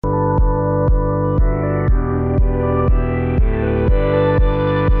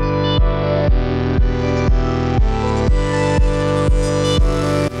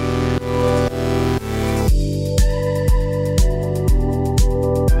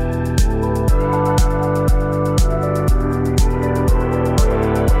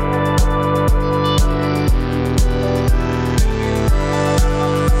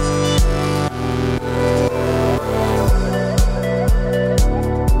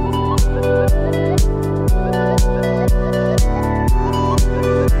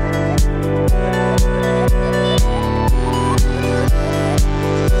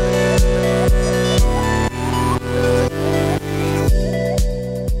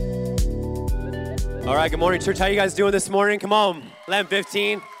All right, good morning, church. How you guys doing this morning? Come on,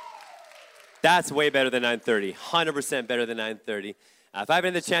 11:15. That's way better than 9:30. 100% better than 9:30. If I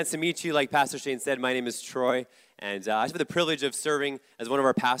haven't had the chance to meet you, like Pastor Shane said, my name is Troy, and I have the privilege of serving as one of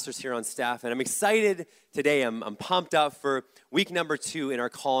our pastors here on staff. And I'm excited today. I'm pumped up for week number 2 in our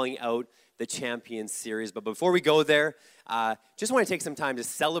Calling Out the Champion series. But before we go there, just want to take some time to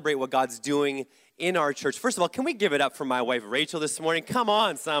celebrate what God's doing in our church. First of all, can we give it up for my wife, Rachel, this morning? Come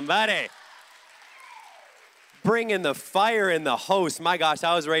on, somebody. Bring in the fire in the host. My gosh,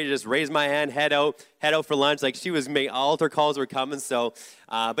 I was ready to just raise my hand, head out for lunch. Like she was making, altar calls were coming. So,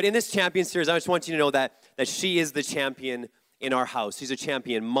 but in this champion series, I just want you to know that she is the champion in our house. She's a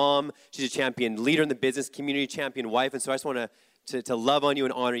champion mom. She's a champion leader in the business community, champion wife. And so I just want to love on you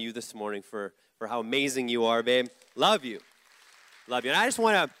and honor you this morning for how amazing you are, babe. Love you. Love you. And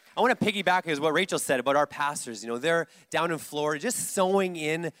I want to piggyback is what Rachel said about our pastors. You know, they're down in Florida just sowing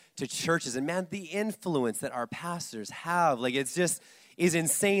in to churches. And man, the influence that our pastors have, like it's just is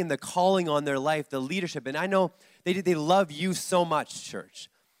insane, the calling on their life, the leadership. And I know they love you so much, church.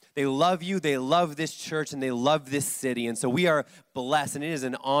 They love you, they love this church, and they love this city. And so we are blessed, and it is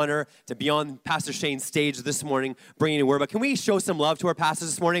an honor to be on Pastor Shane's stage this morning bringing a word. But can we show some love to our pastors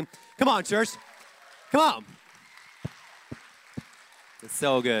this morning? Come on, church. Come on. It's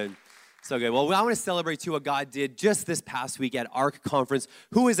so good. So good. Well, I want to celebrate, too, what God did just this past week at ARC Conference.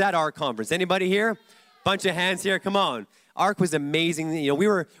 Who was at ARC Conference? Anybody here? Bunch of hands here. Come on. ARC was amazing. You know, we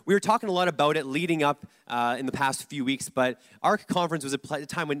were talking a lot about it leading up in the past few weeks, but ARC Conference was a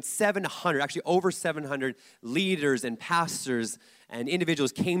time when 700, actually over 700 leaders and pastors and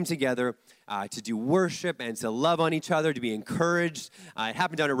individuals came together to do worship and to love on each other, to be encouraged. It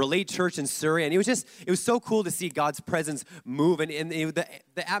happened down at Relate Church in Surrey, and it was so cool to see God's presence move, and the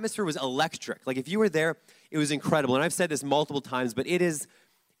atmosphere was electric. Like if you were there, it was incredible. And I've said this multiple times, but it is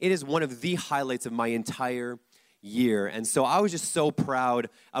one of the highlights of my entire year. And so I was just so proud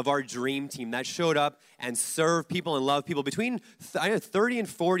of our dream team that showed up and served people and loved people. Between 30 and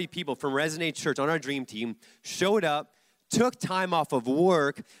 40 people from Resonate Church on our dream team showed up, took time off of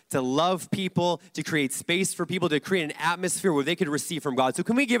work to love people, to create space for people, to create an atmosphere where they could receive from God. So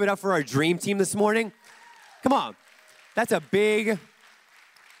can we give it up for our dream team this morning? Come on. That's a big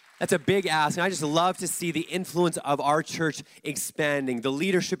ask, and I just love to see the influence of our church expanding, the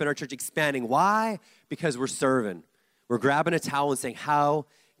leadership in our church expanding. Why? Because we're serving. We're grabbing a towel and saying, how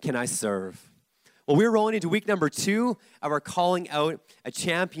can I serve? Well, we're rolling into week number 2 of our Calling Out a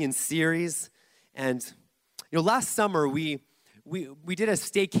Champion series, and you know, last summer we did a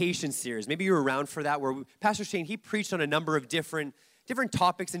staycation series. Maybe you were around for that, where Pastor Shane, he preached on a number of different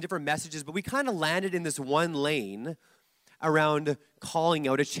topics and different messages, but we kind of landed in this one lane around calling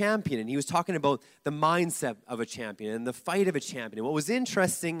out a champion. And he was talking about the mindset of a champion and the fight of a champion. And what was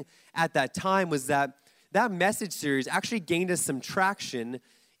interesting at that time was that message series actually gained us some traction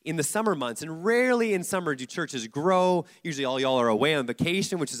in the summer months. And rarely in summer do churches grow. Usually all y'all are away on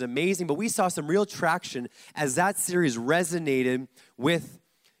vacation, which is amazing. But we saw some real traction as that series resonated with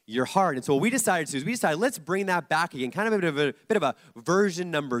your heart. And so what we decided to do is let's bring that back again, kind of a bit of a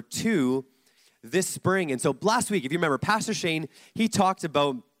version number 2 this spring. And so last week, if you remember, Pastor Shane, he talked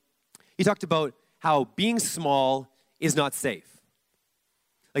about how being small is not safe.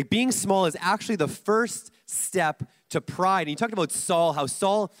 Like being small is actually the first step to pride. And he talked about Saul, how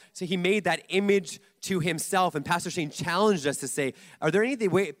Saul, so he made that image to himself. And Pastor Shane challenged us to say, are there any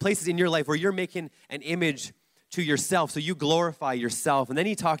places in your life where you're making an image to yourself, so you glorify yourself? And then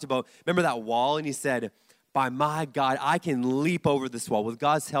he talked about, remember that wall? And he said, by my God, I can leap over this wall. With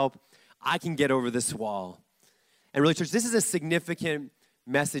God's help, I can get over this wall. And really, church, this is a significant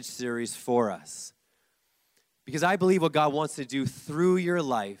message series for us, because I believe what God wants to do through your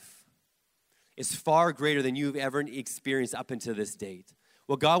life is far greater than you've ever experienced up until this date.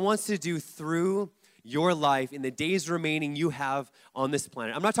 What God wants to do through your life in the days remaining you have on this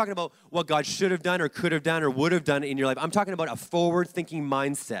planet. I'm not talking about what God should have done or could have done or would have done in your life. I'm talking about a forward-thinking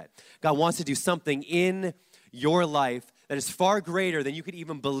mindset. God wants to do something in your life that is far greater than you could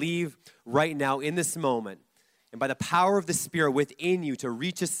even believe right now in this moment. And by the power of the Spirit within you to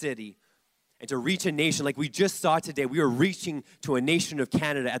reach a city and to reach a nation like we just saw today. We were reaching to a nation of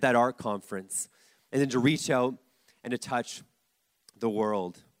Canada at that ARC conference. And then to reach out and to touch the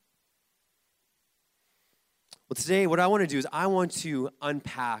world. Well, today what I want to do is I want to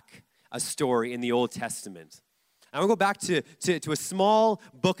unpack a story in the Old Testament. I want to go back to a small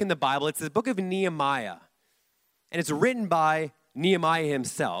book in the Bible. It's the book of Nehemiah. And it's written by Nehemiah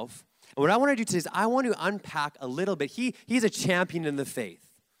himself. And what I want to do today is I want to unpack a little bit. He's a champion in the faith.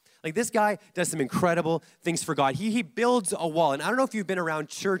 Like this guy does some incredible things for God. He builds a wall. And I don't know if you've been around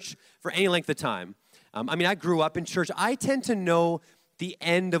church for any length of time. I grew up in church. I tend to know the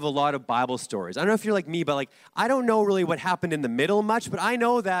end of a lot of Bible stories. I don't know if you're like me, but I don't know really what happened in the middle much, but I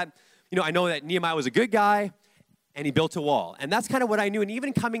know that Nehemiah was a good guy and he built a wall. And that's kind of what I knew. And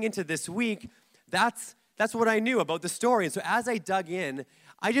even coming into this week, that's what I knew about the story. And so as I dug in,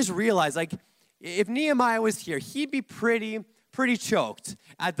 I just realized, if Nehemiah was here, he'd be pretty choked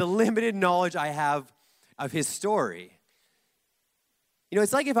at the limited knowledge I have of his story.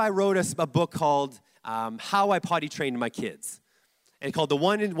 It's like if I wrote a book called How I Potty Trained My Kids. And called The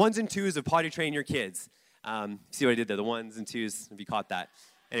Ones and Twos of Potty Training Your Kids. See what I did there? The ones and twos, if you caught that.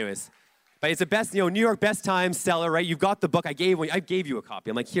 Anyways. But it's the best, New York best time seller, right? You've got the book. I gave you a copy.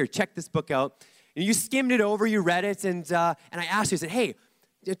 I'm like, here, check this book out. And you skimmed it over, you read it, and I asked you, I said, hey,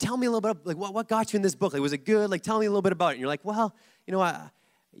 tell me a little bit, what got you in this book? Was it good? Tell me a little bit about it. And you're like, well,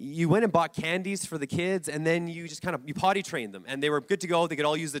 you went and bought candies for the kids, and then you just you potty trained them, and they were good to go. They could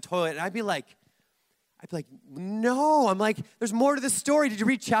all use the toilet. And I'd be like, no. I'm like, there's more to this story. Did you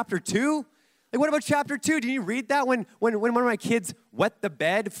read chapter 2? What about chapter 2? Did you read that when one of my kids wet the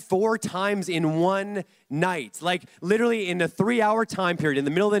bed 4 times in one night? Literally in a 3-hour time period, in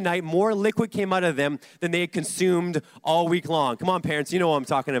the middle of the night, more liquid came out of them than they had consumed all week long. Come on, parents, you know what I'm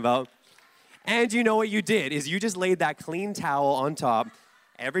talking about. And you know what you did is you just laid that clean towel on top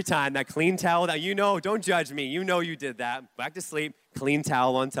every time, that clean towel that don't judge me. You know you did that. Back to sleep, clean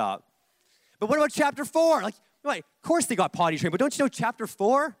towel on top. But what about chapter 4? Of course they got potty trained, but don't you know chapter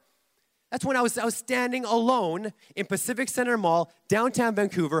 4? That's when I was standing alone in Pacific Center Mall, downtown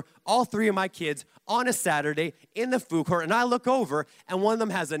Vancouver, all 3 of my kids on a Saturday in the food court, and I look over, and one of them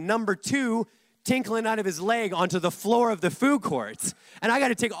has a number 2 tinkling out of his leg onto the floor of the food court. And I got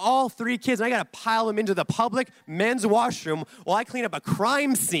to take all 3 kids, and I got to pile them into the public men's washroom while I clean up a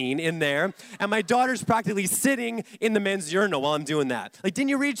crime scene in there, and my daughter's practically sitting in the men's urinal while I'm doing that. Didn't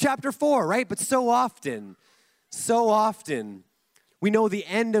you read chapter 4, right? But so often, we know the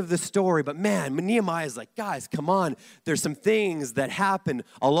end of the story, but man, Nehemiah's like, guys, come on. There's some things that happen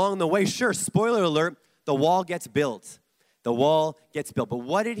along the way. Sure, spoiler alert, the wall gets built. The wall gets built. But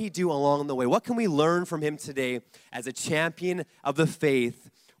what did he do along the way? What can we learn from him today as a champion of the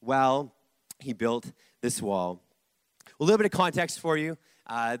faith while he built this wall? A little bit of context for you.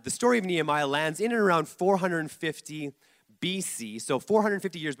 The story of Nehemiah lands in and around 450 BC, so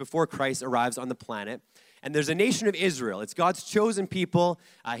 450 years before Christ arrives on the planet. And there's a nation of Israel. It's God's chosen people,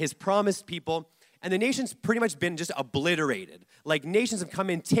 his promised people. And the nation's pretty much been just obliterated. Nations have come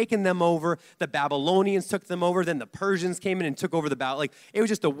in, taken them over. The Babylonians took them over. Then the Persians came in and took over the Babylon. It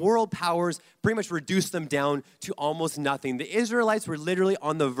was just the world powers pretty much reduced them down to almost nothing. The Israelites were literally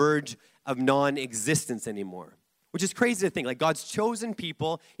on the verge of non-existence anymore, which is crazy to think. God's chosen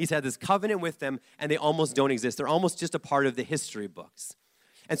people, he's had this covenant with them, and they almost don't exist. They're almost just a part of the history books.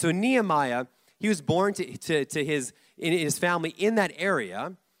 And so Nehemiah, he was born to his family in that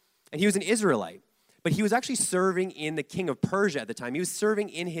area, and he was an Israelite. But he was actually serving in the king of Persia at the time. He was serving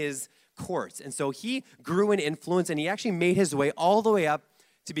in his courts. And so he grew in influence, and he actually made his way all the way up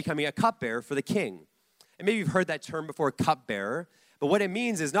to becoming a cupbearer for the king. And maybe you've heard that term before, cupbearer. But what it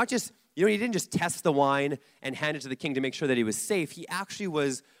means is not just, he didn't just test the wine and hand it to the king to make sure that he was safe. He actually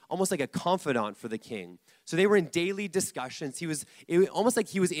was almost like a confidant for the king. So they were in daily discussions. It was almost like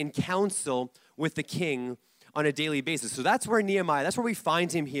he was in counsel with the king on a daily basis. So that's where we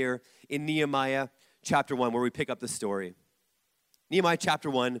find him here in Nehemiah chapter 1, where we pick up the story. Nehemiah chapter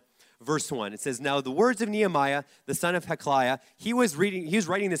 1, verse 1. It says, now the words of Nehemiah, the son of Hachaliah, he was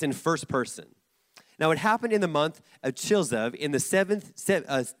writing this in first person. Now it happened in the month of Chislev in the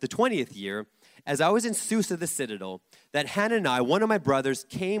 20th year, as I was in Susa the citadel, that Hanani, one of my brothers,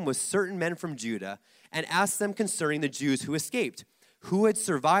 came with certain men from Judah and asked them concerning the Jews who escaped, who had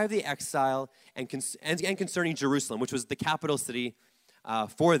survived the exile, and concerning Jerusalem, which was the capital city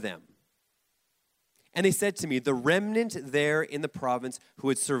for them. And they said to me, the remnant there in the province who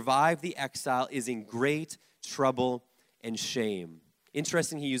had survived the exile is in great trouble and shame.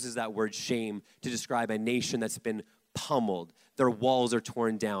 Interesting, he uses that word shame to describe a nation that's been pummeled. Their walls are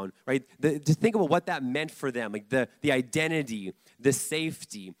torn down, right? To think about what that meant for them, the identity, the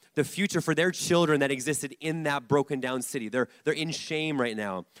safety, the future for their children that existed in that broken down city. They're in shame right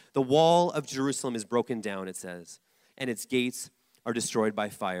now. The wall of Jerusalem is broken down, it says, and its gates are destroyed by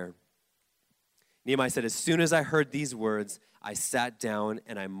fire. Nehemiah said, as soon as I heard these words, I sat down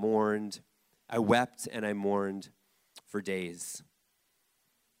and I mourned. I wept and I mourned for days.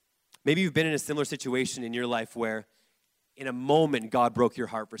 Maybe you've been in a similar situation in your life where in a moment God broke your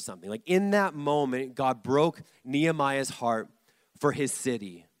heart for something. In that moment, God broke Nehemiah's heart for his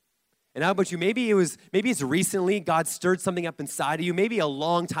city. And how about you? Maybe it's recently God stirred something up inside of you. Maybe a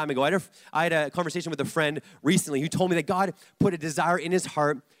long time ago. I had a conversation with a friend recently who told me that God put a desire in his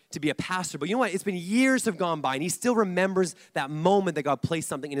heart to be a pastor. But you know what? It's been years have gone by, and he still remembers that moment that God placed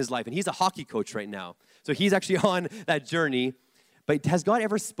something in his life. And he's a hockey coach right now. So he's actually on that journey. But has God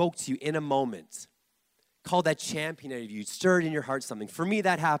ever spoke to you in a moment? Called that champion out of you, stirred in your heart something? For me,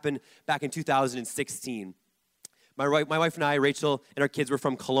 that happened back in 2016. My wife and I, Rachel, and our kids were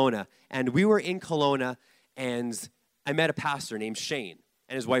from Kelowna. And we were in Kelowna, and I met a pastor named Shane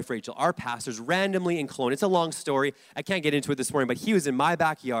and his wife, Rachel. Our pastors randomly in Kelowna. It's a long story. I can't get into it this morning, but he was in my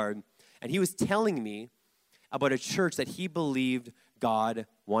backyard, and he was telling me about a church that he believed God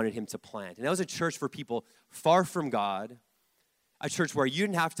wanted him to plant. And that was a church for people far from God, a church where you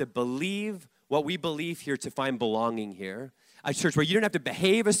didn't have to believe what we believe here to find belonging here. A church where you don't have to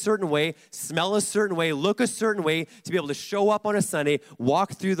behave a certain way, smell a certain way, look a certain way to be able to show up on a Sunday,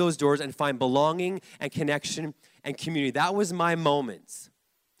 walk through those doors and find belonging and connection and community. That was my moment.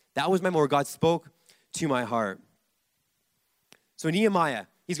 That was my moment where God spoke to my heart. So Nehemiah,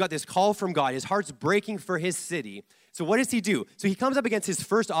 he's got this call from God. His heart's breaking for his city. So what does he do? So he comes up against his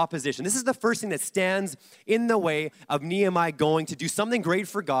first opposition. This is the first thing that stands in the way of Nehemiah going to do something great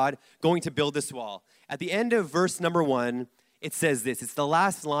for God, going to build this wall. At the end of verse number 1, it says this. It's the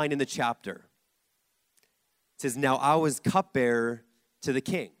last line in the chapter. It says, now I was cupbearer to the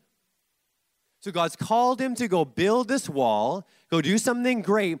king. So God's called him to go build this wall, go do something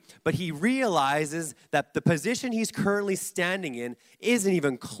great, but he realizes that the position he's currently standing in isn't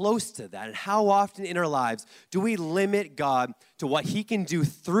even close to that. And how often in our lives do we limit God to what he can do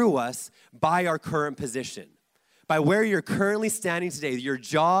through us by our current position? By where you're currently standing today, your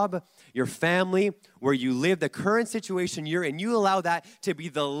job, your family, where you live, the current situation you're in, you allow that to be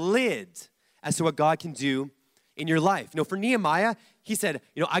the lid as to what God can do in your life. You know, for Nehemiah, he said,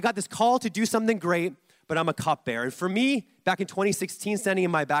 I got this call to do something great, but I'm a cupbearer. And for me, back in 2016, standing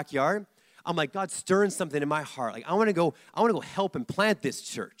in my backyard, I'm like, God's stirring something in my heart. Like, I want to go help and plant this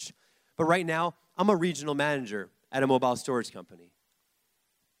church. But right now, I'm a regional manager at a mobile storage company.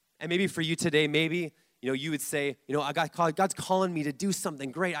 And maybe for you today, maybe you would say, God's calling me to do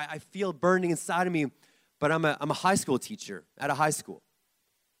something great. I feel burning inside of me, but I'm a high school teacher at a high school.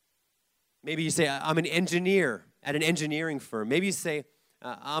 Maybe you say, I'm an engineer at an engineering firm. Maybe you say,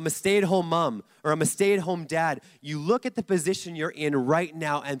 I'm a stay-at-home mom or I'm a stay-at-home dad. You look at the position you're in right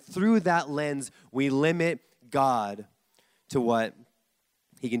now, and through that lens, we limit God to what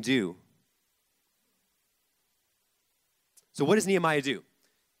he can do. So what does Nehemiah do?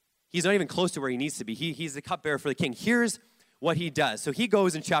 He's not even close to where he needs to be. He's the cupbearer for the king. Here's what he does. So he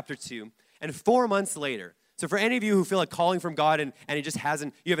goes in chapter 2, and 4 months later, so for any of you who feel like calling from God and it just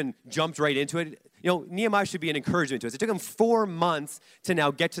you haven't jumped right into it, Nehemiah should be an encouragement to us. It took him 4 months to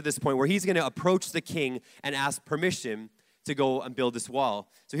now get to this point where he's going to approach the king and ask permission to go and build this wall.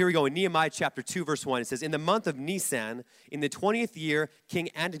 So here we go in Nehemiah chapter 2, verse 1. It says, in the month of Nisan, in the 20th year, King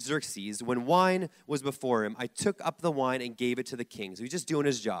Artaxerxes, when wine was before him, I took up the wine and gave it to the king. So he's just doing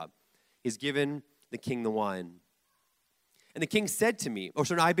his job. He's given the king the wine. And the king said to me,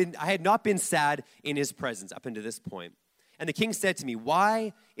 I had not been sad in his presence up until this point. And the king said to me,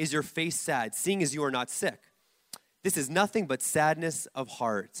 why is your face sad, seeing as you are not sick? This is nothing but sadness of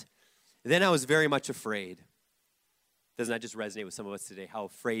heart. Then I was very much afraid. Doesn't that just resonate with some of us today, how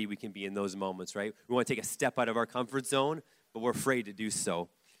afraid we can be in those moments, right? We want to take a step out of our comfort zone, but we're afraid to do so.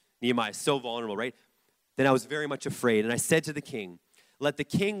 Nehemiah is so vulnerable, right? Then I was very much afraid, and I said to the king, let the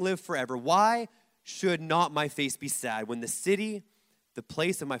king live forever. Why should not my face be sad when the city, the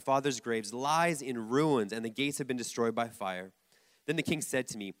place of my father's graves, lies in ruins and the gates have been destroyed by fire? Then the king said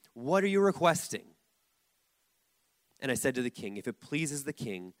to me, what are you requesting? And I said to the king, if it pleases the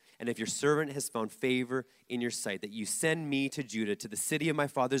king, and if your servant has found favor in your sight, that you send me to Judah, to the city of my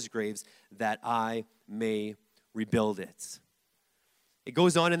father's graves, that I may rebuild it. It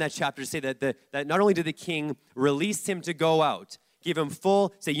goes on in that chapter to say that not only did the king release him to go out, give him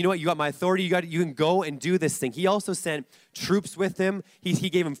full, say, you know what, you got my authority, you can go and do this thing. He also sent troops with him. He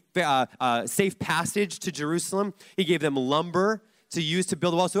gave him safe passage to Jerusalem. He gave them lumber to use to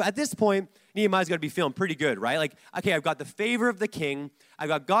build the wall. So at this point, Nehemiah's got to be feeling pretty good, right? Like, okay, I've got the favor of the king. I've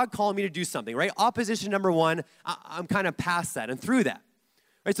got God calling me to do something, right? Opposition number 1, I'm kind of past that and through that,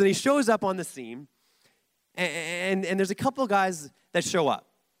 right? So he shows up on the scene, and there's a couple guys that show up.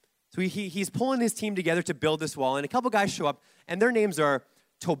 So he's pulling his team together to build this wall, and a couple guys show up, and their names are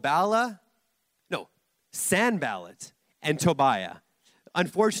Sanballat and Tobiah.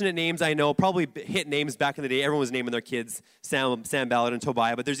 Unfortunate names, I know, probably hit names back in the day. Everyone was naming their kids Sanballat and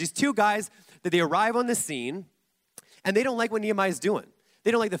Tobiah, but there's these two guys that they arrive on the scene, and they don't like what Nehemiah's doing.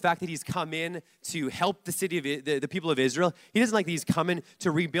 They don't like the fact that he's come in to help the city of the people of Israel. He doesn't like that he's coming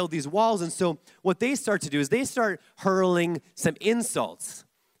to rebuild these walls. And so what they start to do is they start hurling some insults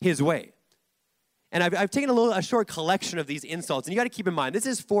his way. And I've taken a short collection of these insults. And you got to keep in mind, this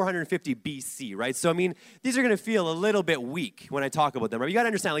is 450 BC, right? So, I mean, these are going to feel a little bit weak when I talk about them, right? You got to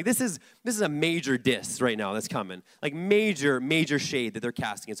understand, like, this is a major diss right now that's coming. Like, major shade that they're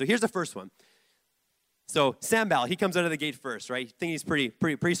casting. And so here's the first one. So Sanballat, he comes out of the gate first, right? I think he's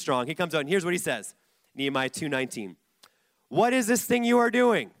pretty strong. He comes out, and here's what he says. Nehemiah 2:19. What is this thing you are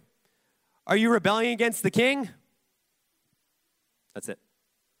doing? Are you rebelling against the king? That's it.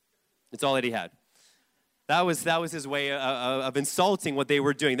 That's all that he had. That was his way of insulting what they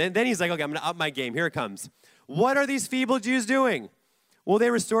were doing. Then he's like, okay, I'm going to up my game. Here it comes. What are these feeble Jews doing? Will they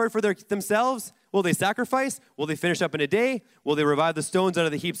restore it for themselves? Will they sacrifice? Will they finish up in a day? Will they revive the stones out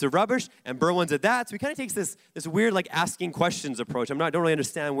of the heaps of rubbish and burn ones at that? So he kind of takes this weird like asking questions approach. I don't really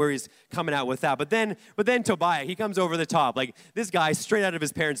understand where he's coming out with that. But then Tobiah, he comes over the top. Like this guy straight out of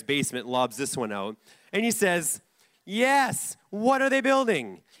his parents' basement lobs this one out. And he says, yes, what are they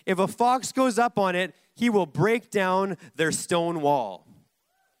building? If a fox goes up on it, he will break down their stone wall.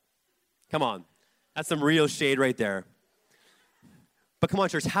 Come on. That's some real shade right there. But come on,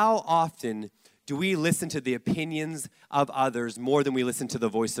 church, how often do we listen to the opinions of others more than we listen to the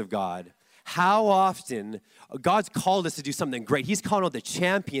voice of God? How often God's called us to do something great. He's called out the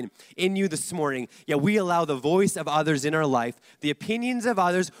champion in you this morning, yet we allow the voice of others in our life, the opinions of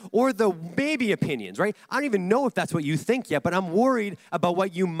others, or the maybe opinions, right? I don't even know if that's what you think yet, but I'm worried about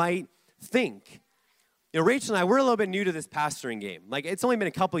what you might think. You know, Rachel and I, we're a little bit new to this pastoring game. Like, it's only been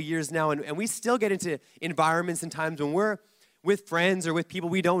a couple years now, and we still get into environments and times when we're with friends or with people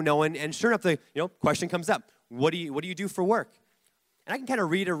we don't know, and sure enough, the question comes up. What do you do for work? And I can kind of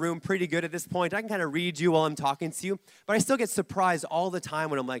read a room pretty good at this point. I can kind of read you while I'm talking to you, but I still get surprised all the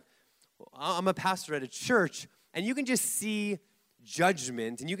time when I'm like, I'm a pastor at a church, and you can just see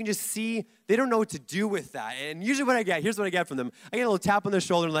judgment, and you can just see they don't know what to do with that. And usually here's what I get from them. I get a little tap on their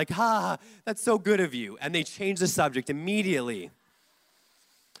shoulder and like, that's so good of you. And they change the subject immediately.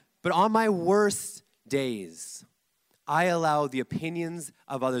 But on my worst days, I allow the opinions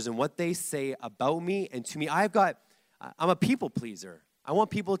of others and what they say about me and to me. I'm a people pleaser. I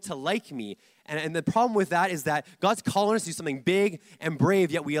want people to like me. And the problem with that is that God's calling us to do something big and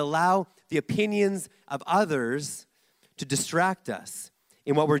brave, yet we allow the opinions of others to distract us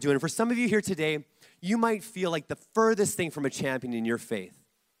in what we're doing. And for some of you here today, you might feel like the furthest thing from a champion in your faith.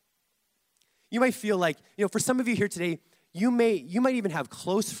 You might feel like, for some of you here today, you might even have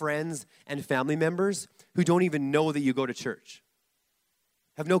close friends and family members who don't even know that you go to church.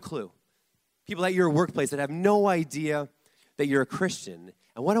 Have no clue. People at your workplace that have no idea that you're a Christian.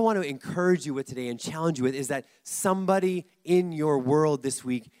 And what I want to encourage you with today and challenge you with is that somebody in your world this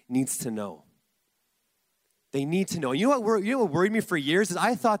week needs to know. They need to know. You know what worried me for years is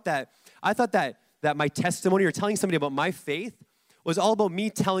I thought that my testimony or telling somebody about my faith was all about me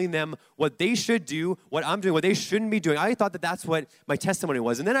telling them what they should do, what I'm doing, what they shouldn't be doing. I thought that that's what my testimony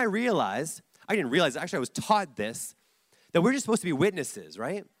was. And then I didn't realize, actually I was taught this, that we're just supposed to be witnesses,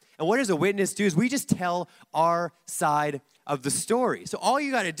 right? And what does a witness do is we just tell our side of the story. So all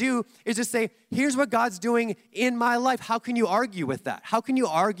you got to do is just say, here's what God's doing in my life. How can you argue with that? How can you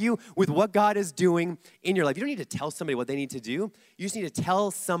argue with what God is doing in your life? You don't need to tell somebody what they need to do. You just need to tell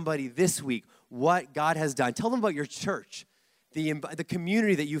somebody this week what God has done. Tell them about your church, the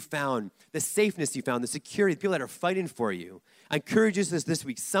community that you found, the safeness you found, the security, the people that are fighting for you. I encourage you this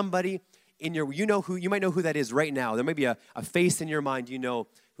week, somebody you might know who that is right now. There might be a face in your mind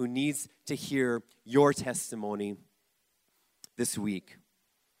who needs to hear your testimony this week.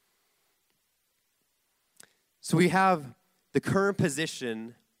 So we have the current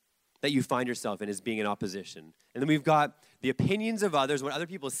position that you find yourself in as being in opposition. And then we've got the opinions of others, what other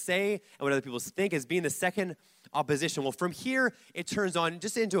people say and what other people think as being the second opposition. Well, from here, it turns on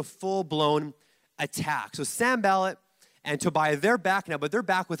just into a full-blown attack. So Sanballat and Tobiah, they're back now, but they're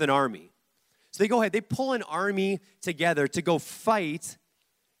back with an army. So they go ahead, they pull an army together to go fight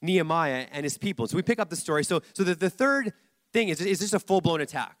Nehemiah and his people. So we pick up the story. So the third thing is just a full-blown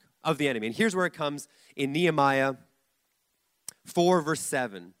attack of the enemy. And here's where it comes in Nehemiah 4, verse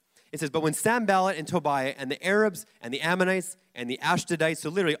 7. It says, but when Sanballat and Tobiah and the Arabs and the Ammonites and the Ashdodites, so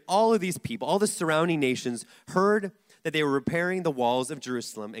literally all of these people, all the surrounding nations, heard that they were repairing the walls of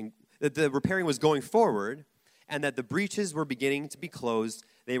Jerusalem and that the repairing was going forward and that the breaches were beginning to be closed,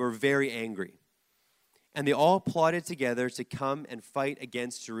 they were very angry. And they all plotted together to come and fight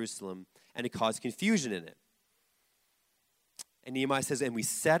against Jerusalem and to cause confusion in it. And Nehemiah says, and we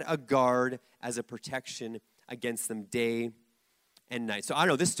set a guard as a protection against them day and night. So I don't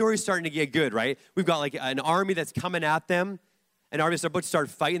know, this story's starting to get good, right? We've got like an army that's coming at them, an army that's about to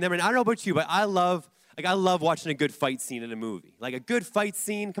start fighting them. And I don't know about you, but I love watching a good fight scene in a movie. Like a good fight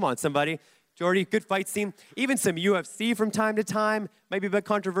scene, come on, somebody. Jordy, good fight scene. Even some UFC from time to time. Might be a bit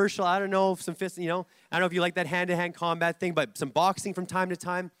controversial. I don't know if some fists, I don't know if you like that hand-to-hand combat thing, but some boxing from time to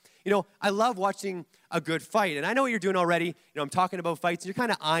time. I love watching a good fight. And I know what you're doing already. I'm talking about fights. You're kind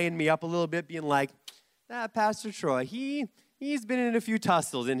of eyeing me up a little bit, being like, Pastor Troy, he's been in a few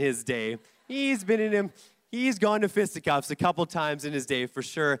tussles in his day. He's gone to fisticuffs a couple times in his day for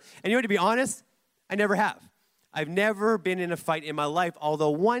sure. And to be honest, I never have. I've never been in a fight in my life,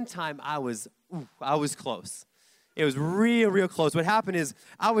 although one time I was close. It was real close. What happened is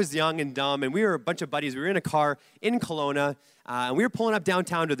I was young and dumb, and we were a bunch of buddies. We were in a car in Kelowna, and we were pulling up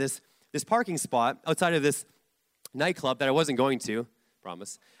downtown to this parking spot outside of this nightclub that I wasn't going to,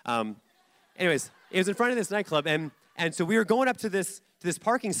 promise. Anyways, it was in front of this nightclub, and so we were going up to this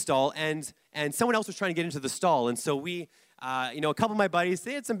parking stall, and someone else was trying to get into the stall, and so we... a couple of my buddies,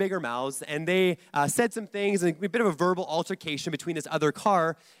 they had some bigger mouths, and they said some things, and a bit of a verbal altercation between this other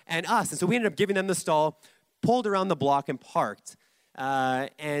car and us. And so we ended up giving them the stall, pulled around the block, and parked. Parked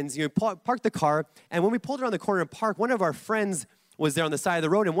the car, and when we pulled around the corner and parked, one of our friends was there on the side of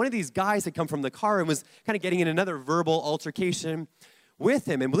the road, and one of these guys had come from the car and was kind of getting in another verbal altercation with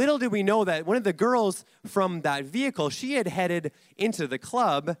him. And little did we know that one of the girls from that vehicle, she had headed into the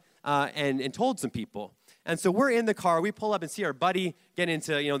club and told some people. And so we're in the car, we pull up and see our buddy get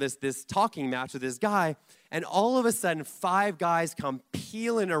into, this talking match with this guy, and all of a sudden, 5 guys come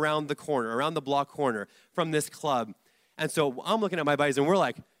peeling around the block corner from this club. And so I'm looking at my buddies, and we're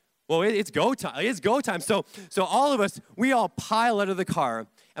like, well, it's go time. It's go time. So all of us, we all pile out of the car.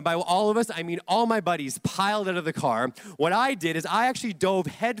 And by all of us, I mean all my buddies piled out of the car. What I did is I actually dove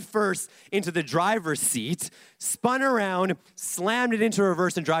headfirst into the driver's seat, spun around, slammed it into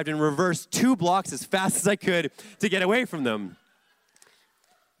reverse, and drove in reverse 2 blocks as fast as I could to get away from them.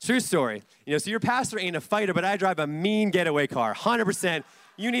 True story. So your pastor ain't a fighter, but I drive a mean getaway car. 100%.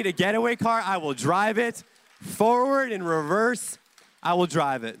 You need a getaway car, I will drive it. Forward and reverse, I will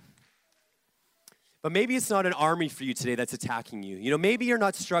drive it. But maybe it's not an army for you today that's attacking you. Maybe you're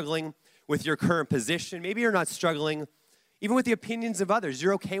not struggling with your current position. Maybe you're not struggling even with the opinions of others.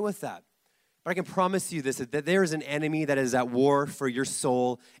 You're okay with that. But I can promise you this, that there is an enemy that is at war for your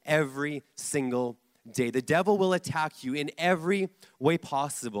soul every single day. The devil will attack you in every way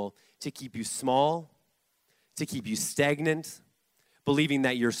possible to keep you small, to keep you stagnant, believing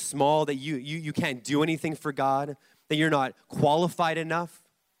that you're small, that you can't do anything for God, that you're not qualified enough.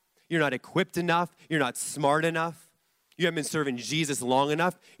 You're not equipped enough. You're not smart enough. You haven't been serving Jesus long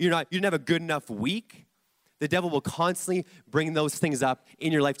enough. You didn't have a good enough week. The devil will constantly bring those things up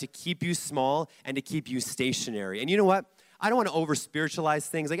in your life to keep you small and to keep you stationary. And you know what? I don't want to over-spiritualize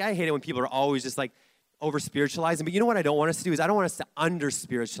things. Like, I hate it when people are always just like over-spiritualizing. But you know what I don't want us to do is I don't want us to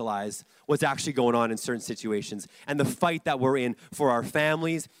under-spiritualize what's actually going on in certain situations and the fight that we're in for our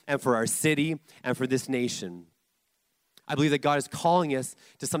families and for our city and for this nation. I believe that God is calling us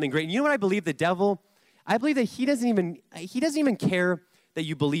to something great. And you know what I believe? The devil, I believe that he doesn't even care that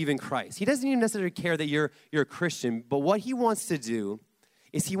you believe in Christ. He doesn't even necessarily care that you're a Christian. But what he wants to do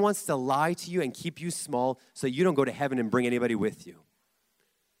is he wants to lie to you and keep you small so that you don't go to heaven and bring anybody with you.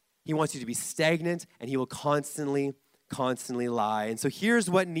 He wants you to be stagnant, and he will constantly lie. And so here's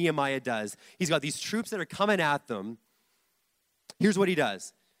what Nehemiah does. He's got these troops that are coming at them. Here's what he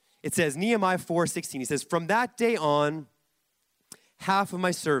does. It says, Nehemiah 4:16, he says, from that day on, half of my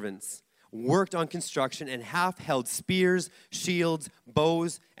servants worked on construction, and half held spears, shields,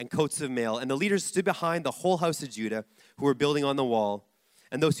 bows, and coats of mail. And the leaders stood behind the whole house of Judah who were building on the wall.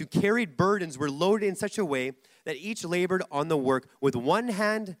 And those who carried burdens were loaded in such a way that each labored on the work with one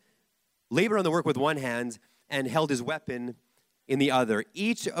hand and held his weapon in the other.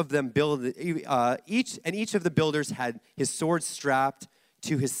 Each of the builders had his sword strapped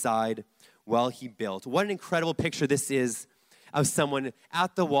to his side while he built. What an incredible picture this is of someone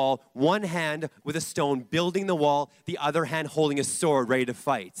at the wall, one hand with a stone building the wall, the other hand holding a sword ready to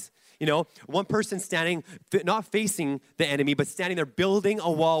fight. One person standing, not facing the enemy, but standing there building a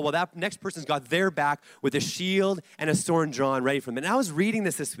wall while that next person's got their back with a shield and a sword drawn ready for them. And I was reading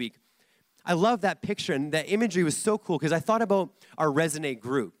this week. I love that picture, and that imagery was so cool because I thought about our Resonate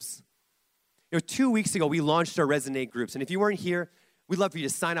groups. 2 weeks ago, we launched our Resonate groups. And if you weren't here, we'd love for you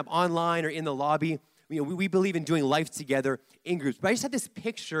to sign up online or in the lobby. We believe in doing life together in groups. But I just had this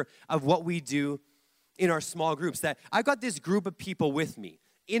picture of what we do in our small groups, that I've got this group of people with me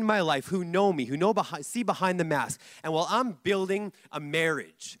in my life who know me, who see behind the mask. And while I'm building a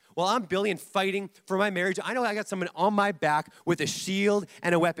marriage, While I'm building and fighting for my marriage, I know I got someone on my back with a shield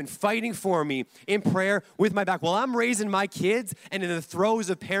and a weapon fighting for me in prayer with my back. While I'm raising my kids and in the throes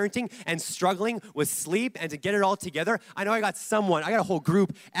of parenting and struggling with sleep and to get it all together, I know I got a whole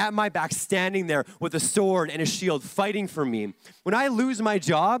group at my back standing there with a sword and a shield fighting for me. When I lose my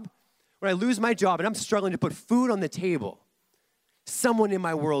job and I'm struggling to put food on the table, someone in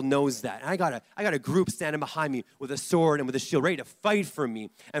my world knows that. And I got a group standing behind me with a sword and with a shield, ready to fight for me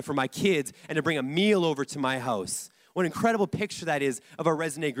and for my kids and to bring a meal over to my house. What an incredible picture that is of our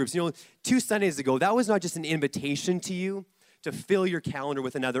Resonate groups. 2 Sundays ago, that was not just an invitation to you to fill your calendar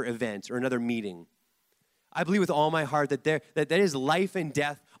with another event or another meeting. I believe with all my heart that that is life and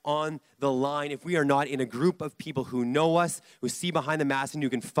death on the line if we are not in a group of people who know us, who see behind the mask, and who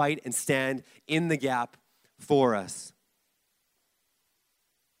can fight and stand in the gap for us.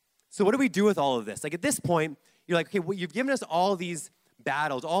 So what do we do with all of this? Like at this point, you're like, okay, well, you've given us all these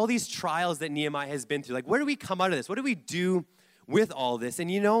battles, all these trials that Nehemiah has been through. Like, where do we come out of this? What do we do with all this?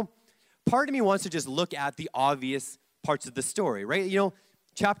 And part of me wants to just look at the obvious parts of the story, right?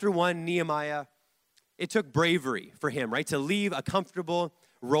 Chapter 1, Nehemiah, it took bravery for him, right? To leave a comfortable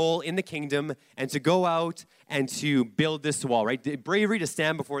role in the kingdom and to go out and to build this wall, right? Bravery to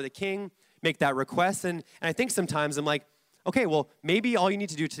stand before the king, make that request. And I think sometimes I'm like, okay, well, maybe all you need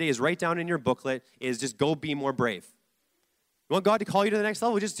to do today is write down in your booklet is just go be more brave. You want God to call you to the next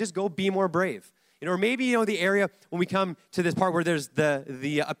level? Just go be more brave. Or maybe, the area when we come to this part where there's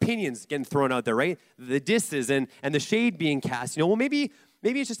the opinions getting thrown out there, right? The disses and the shade being cast. Well, maybe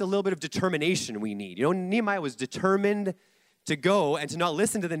it's just a little bit of determination we need. Nehemiah was determined to go and to not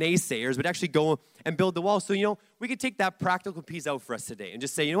listen to the naysayers, but actually go and build the wall. So, we could take that practical piece out for us today and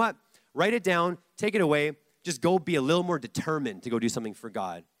just say, you know what? Write it down, take it away. Just go be a little more determined to go do something for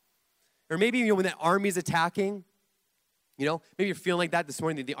God. Or maybe, when that army's attacking, maybe you're feeling like that this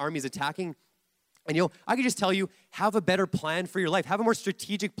morning, that the army's attacking. And, I could just tell you, have a better plan for your life. Have a more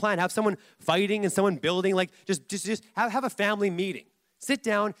strategic plan. Have someone fighting and someone building. Like, just have a family meeting. Sit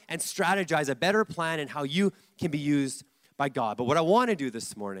down and strategize a better plan and how you can be used by God. But what I want to do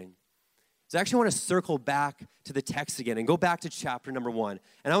this morning is I actually want to circle back to the text again and go back to chapter number 1.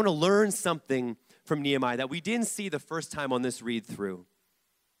 And I want to learn something from Nehemiah that we didn't see the first time on this read through.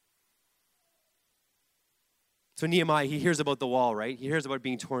 So Nehemiah, he hears about the wall, right? He hears about it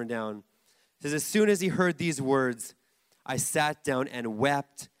being torn down. It says, as soon as he heard these words, I sat down and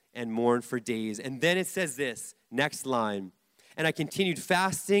wept and mourned for days. And then it says this, next line, and I continued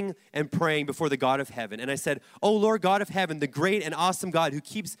fasting and praying before the God of heaven. And I said, O Lord God of heaven, the great and awesome God who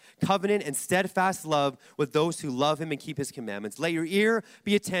keeps covenant and steadfast love with those who love him and keep his commandments. Let your ear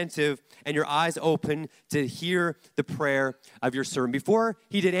be attentive and your eyes open to hear the prayer of your servant. Before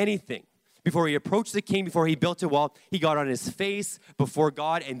he did anything, before he approached the king, before he built a wall, he got on his face before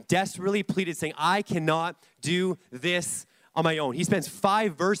God and desperately pleaded, saying, I cannot do this on my own. He spends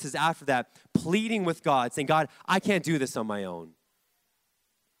 5 verses after that pleading with God, saying, God, I can't do this on my own.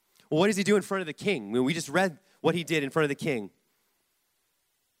 Well, what does he do in front of the king? We just read what he did in front of the king.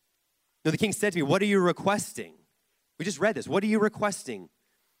 The king said to me, what are you requesting? We just read this. What are you requesting?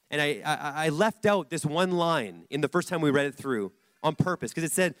 And I left out this one line in the first time we read it through on purpose, because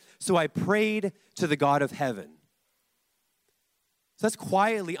it said, so I prayed to the God of heaven. So that's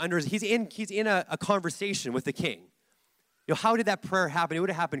quietly he's in a conversation with the king. How did that prayer happen? It would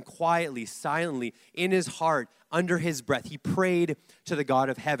have happened quietly, silently, in his heart, under his breath. He prayed to the God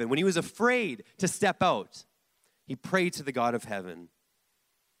of heaven. When he was afraid to step out, he prayed to the God of heaven.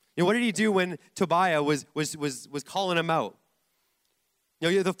 What did he do when Tobiah was calling him out?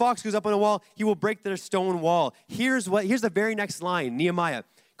 The fox goes up on the wall, he will break their stone wall. Here's the very next line. Nehemiah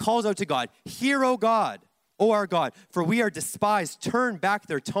calls out to God, hear, O God, O our God, for we are despised. Turn back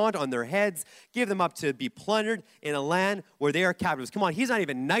their taunt on their heads. Give them up to be plundered in a land where they are captives. Come on, he's not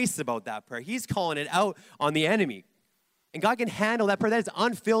even nice about that prayer. He's calling it out on the enemy. And God can handle that prayer. That is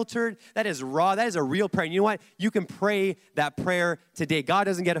unfiltered. That is raw. That is a real prayer. And you know what? You can pray that prayer today. God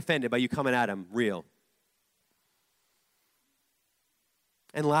doesn't get offended by you coming at him real.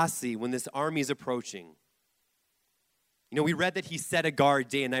 And lastly, when this army is approaching, we read that he set a guard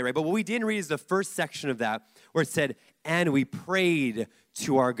day and night, right? But what we didn't read is the first section of that where it said, and we prayed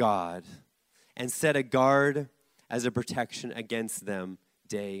to our God and set a guard as a protection against them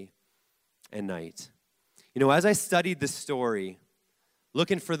day and night. As I studied the story,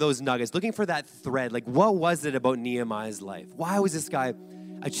 looking for those nuggets, looking for that thread, like what was it about Nehemiah's life? Why was this guy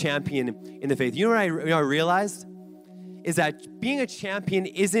a champion in the faith? What I realized is that being a champion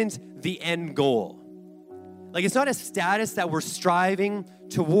isn't the end goal. Like, it's not a status that we're striving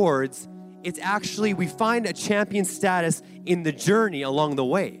towards It's actually, we find a champion status in the journey along the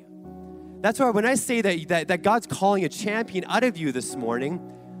way. That's why when I say that God's calling a champion out of you this morning,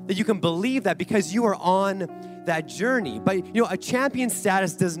 that you can believe that because you are on that journey. But you know, a champion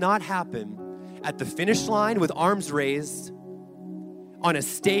status does not happen at the finish line with arms raised, on a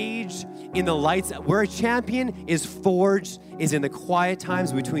stage, in the lights. Where a champion is forged is in the quiet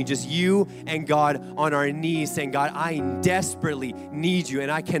times between just you and God, on our knees saying, God, I desperately need you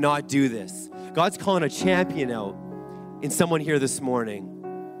and I cannot do this. God's calling a champion out in someone here this morning.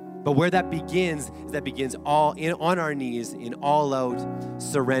 But where that begins is that begins on our knees in all out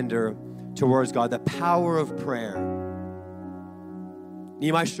surrender towards God, the power of prayer.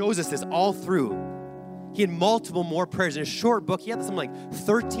 Nehemiah shows us this all through. He had multiple more prayers. In a short book, he had something like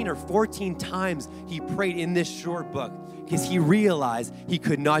 13 or 14 times he prayed in this short book because he realized he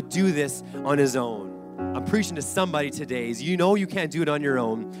could not do this on his own. I'm preaching to somebody today. You know you can't do it on your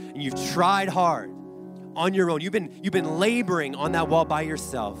own, and you've tried hard on your own. You've been laboring on that wall by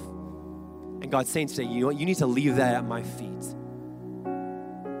yourself. And God's saying today, you know what? You need to leave that at my feet.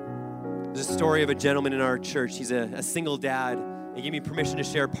 There's a story of a gentleman in our church. He's a single dad. He gave me permission to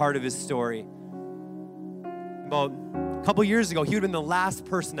share part of his story. About a couple years ago, he would have been the last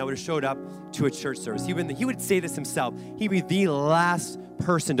person that would have showed up to a church service. He would say this himself. He'd be the last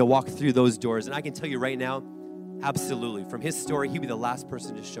person to walk through those doors. And I can tell you right now, absolutely, from his story, he'd be the last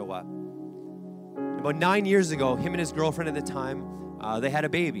person to show up. About 9 years ago, him and his girlfriend at the time, they had a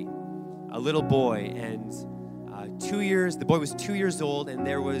baby, a little boy. And the boy was 2 years old, and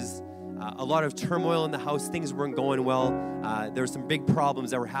there was a lot of turmoil in the house. Things weren't going well. There were some big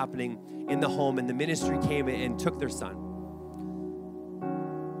problems that were happening in the home, and the ministry came and took their son.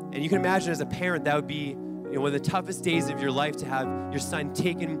 And you can imagine as a parent, that would be one of the toughest days of your life to have your son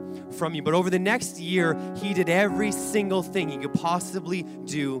taken from you. But over the next year, he did every single thing he could possibly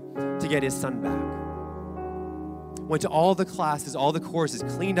do to get his son back. Went to all the classes, all the courses,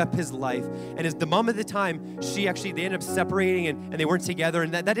 cleaned up his life. And the mom at the time, they ended up separating and they weren't together.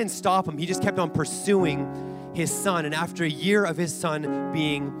 And that didn't stop him. He just kept on pursuing his son. And after a year of his son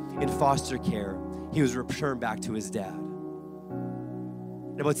being in foster care, he was returned back to his dad.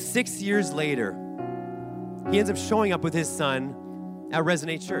 And about 6 years later, he ends up showing up with his son at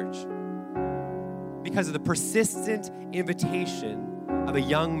Resonate Church because of the persistent invitation of a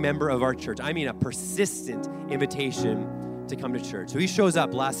young member of our church. I mean, a persistent invitation to come to church. So he shows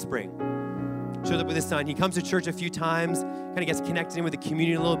up last spring, shows up with his son. He comes to church a few times, kind of gets connected in with the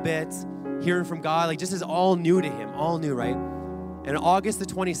community a little bit, hearing from God, like just is all new to him, all new, right? And on August the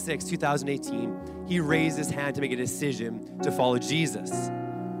 26th, 2018, he raised his hand to make a decision to follow Jesus.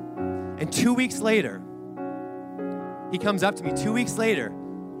 And 2 weeks later, he comes up to me 2 weeks later,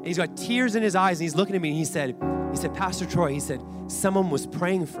 and he's got tears in his eyes, and he's looking at me, and he said, Pastor Troy, he said, someone was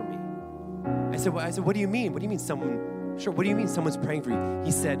praying for me. I said, what do you mean? What do you mean someone? Sure, what do you mean someone's praying for you?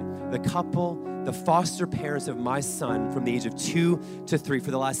 He said, the foster parents of my son from the age of 2 to 3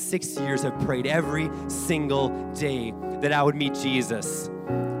 for the last 6 years have prayed every single day that I would meet Jesus.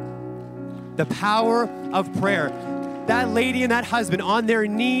 The power of prayer. That lady and that husband on their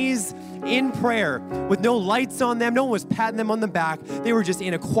knees in prayer with no lights on them. No one was patting them on the back. They were just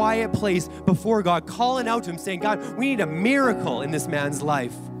in a quiet place before God, calling out to him, saying, God, we need a miracle in this man's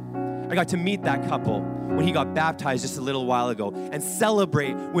life. I got to meet that couple when he got baptized just a little while ago and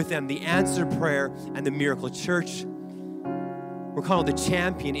celebrate with them the answered prayer and the miracle. Church, we're calling the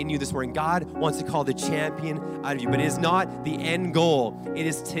champion in you this morning. God wants to call the champion out of you, but it is not the end goal. It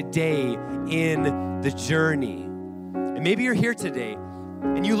is today in the journey. And maybe you're here today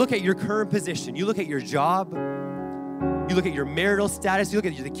and you look at your current position, you look at your job, you look at your marital status, you look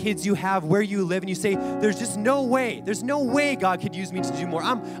at the kids you have, where you live, and you say, there's no way God could use me to do more.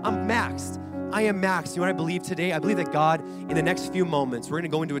 I'm maxed. I am maxed. You know what I believe today? I believe that God, in the next few moments, we're going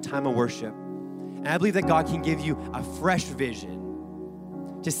to go into a time of worship. And I believe that God can give you a fresh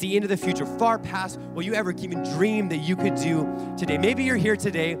vision to see into the future, far past what you ever even dreamed that you could do today. Maybe you're here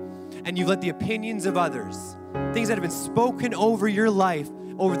today and you've let the opinions of others, things that have been spoken over your life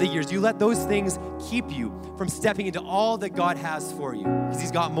over the years, you let those things keep you from stepping into all that God has for you, because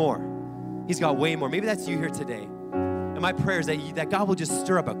he's got more. He's got way more. Maybe that's you here today. And my prayer is that God will just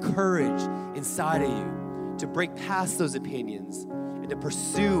stir up a courage inside of you to break past those opinions and to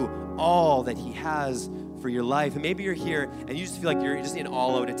pursue all that he has for your life. And maybe you're here and you just feel like you're just in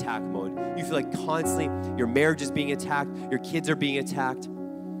all-out attack mode. You feel like constantly your marriage is being attacked, your kids are being attacked.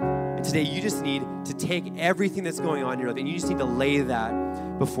 And today you just need to take everything that's going on in your life and you just need to lay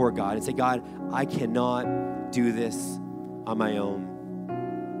that before God and say, God, I cannot do this on my own.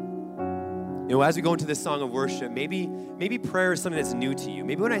 As we go into this song of worship, maybe prayer is something that's new to you.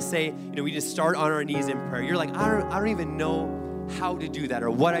 Maybe when I say, we just start on our knees in prayer, you're like, I don't even know how to do that or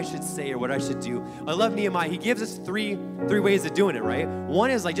what I should say or what I should do. I love Nehemiah. He gives us three ways of doing it, right?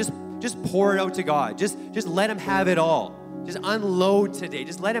 One is like just pour it out to God. Just let him have it all. Just unload today.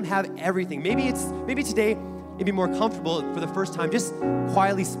 Just let him have everything. Maybe today it'd be more comfortable for the first time just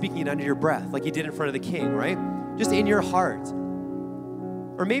quietly speaking it under your breath like you did in front of the king, right? Just in your heart.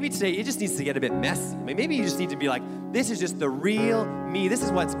 Or maybe today it just needs to get a bit messy. Maybe you just need to be like, this is just the real me. This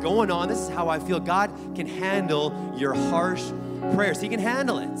is what's going on. This is how I feel. God can handle your harsh prayers. He can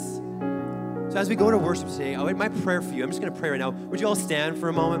handle it. So as we go to worship today, my prayer for you, I'm just going to pray right now. Would you all stand for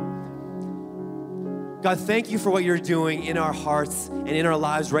a moment? God, thank you for what you're doing in our hearts and in our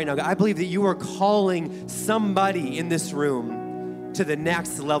lives right now. God, I believe that you are calling somebody in this room to the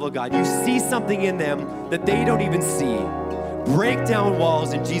next level, God. You see something in them that they don't even see. Break down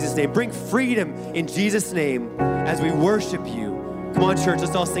walls in Jesus' name. Bring freedom in Jesus' name as we worship you. Come on, church,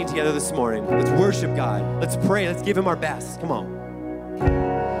 let's all sing together this morning. Let's worship God. Let's pray. Let's give him our best. Come on.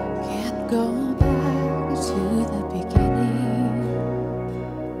 Can't go back to the beginning.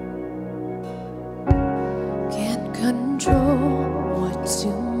 Can't control what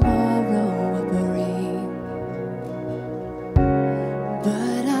tomorrow will bring.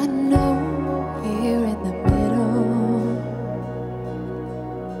 But I know here in the middle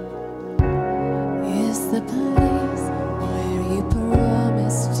is the place where you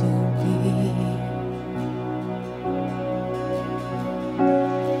promised to be.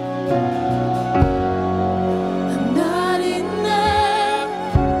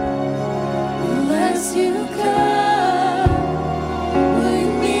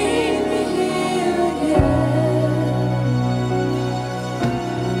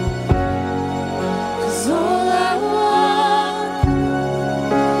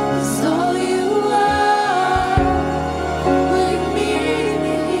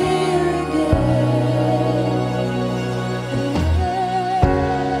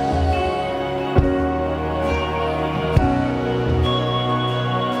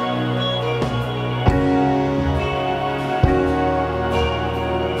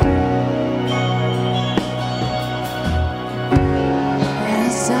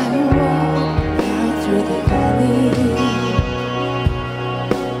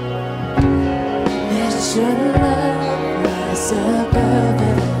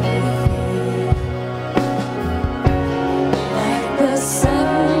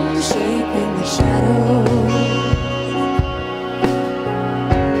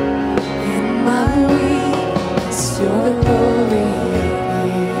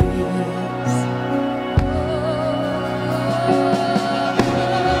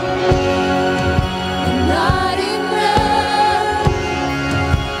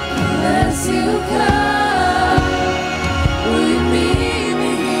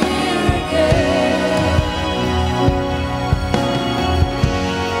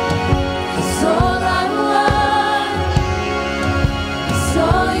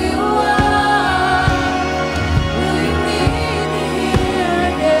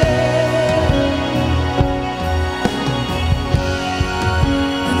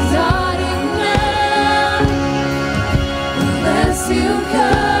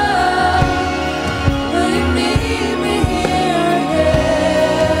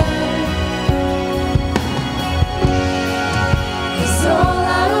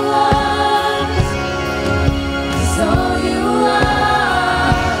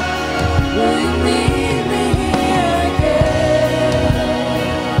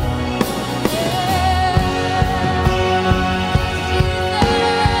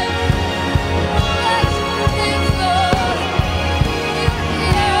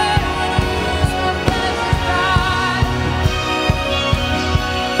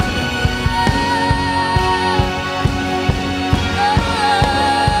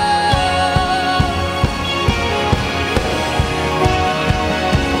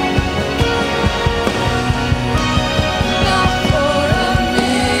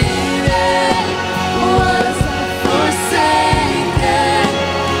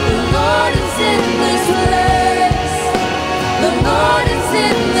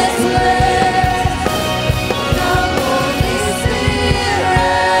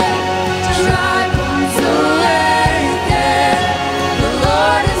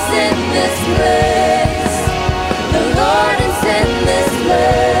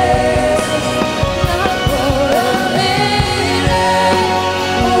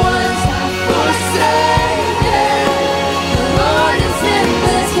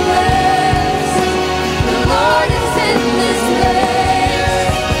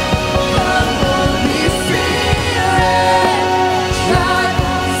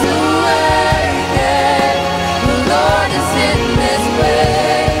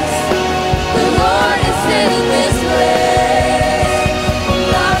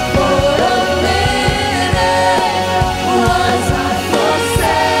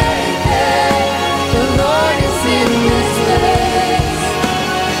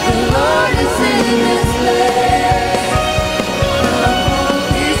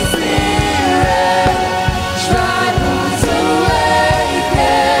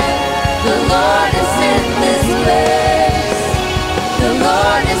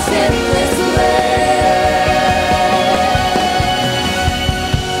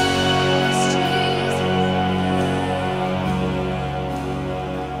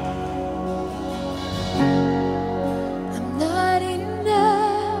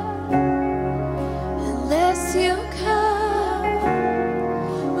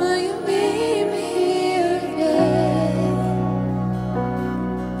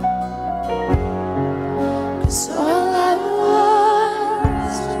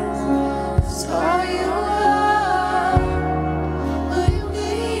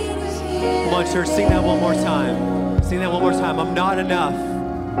 church, sing that one more time. Sing that one more time. I'm not enough.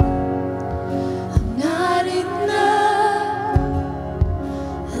 I'm not enough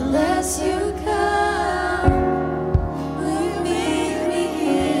unless you come. Will you meet me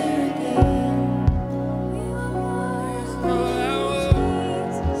here again? You are more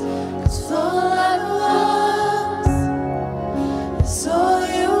than Jesus. 'Cause all I was is all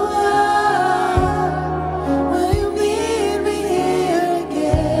you are. Will you meet me here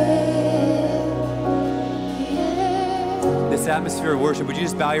again? Yeah. This atmosphere of worship, would you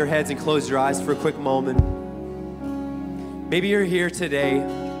just bow your heads and close your eyes for a quick moment? Maybe you're here today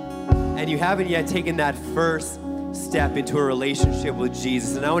and you haven't yet taken that first step into a relationship with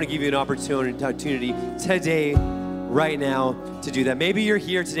Jesus. And I want to give you an opportunity today, right now, to do that. Maybe you're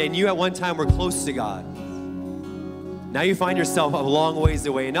here today and you at one time were close to God. Now you find yourself a long ways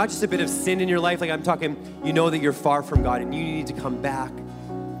away. And not just a bit of sin in your life, like I'm talking, you know that you're far from God and you need to come back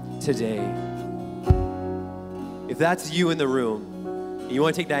today. If that's you in the room, and you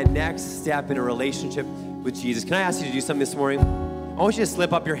want to take that next step in a relationship with Jesus, can I ask you to do something this morning? I want you to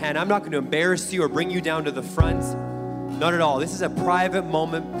slip up your hand. I'm not going to embarrass you or bring you down to the front. Not at all. This is a private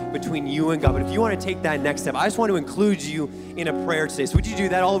moment between you and God. But if you want to take that next step, I just want to include you in a prayer today. So would you do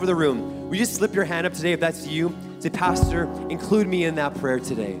that all over the room? Would you just slip your hand up today if that's you? Say, Pastor, include me in that prayer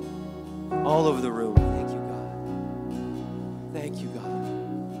today. All over the room. Thank you, God. Thank you, God.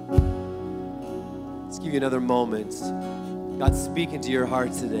 Let's give you another moment. God's speaking to your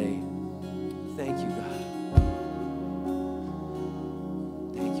heart today. Thank you, God.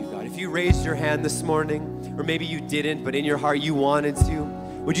 Thank you, God. If you raised your hand this morning, or maybe you didn't, but in your heart you wanted to,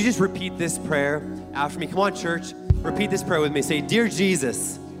 would you just repeat this prayer after me? Come on, church. Repeat this prayer with me. Say, Dear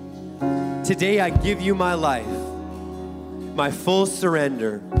Jesus, today I give you my life, my full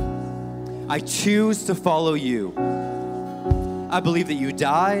surrender. I choose to follow you. I believe that you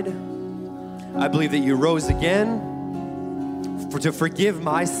died. I believe that you rose again to forgive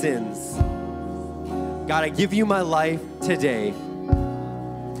my sins. God, I give you my life today.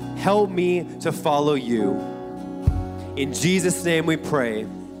 Help me to follow you. In Jesus' name we pray.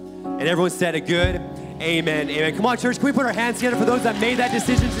 And everyone said a good amen. Amen. Come on, church. Can we put our hands together for those that made that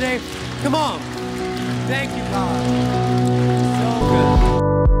decision today? Come on. Thank you, God.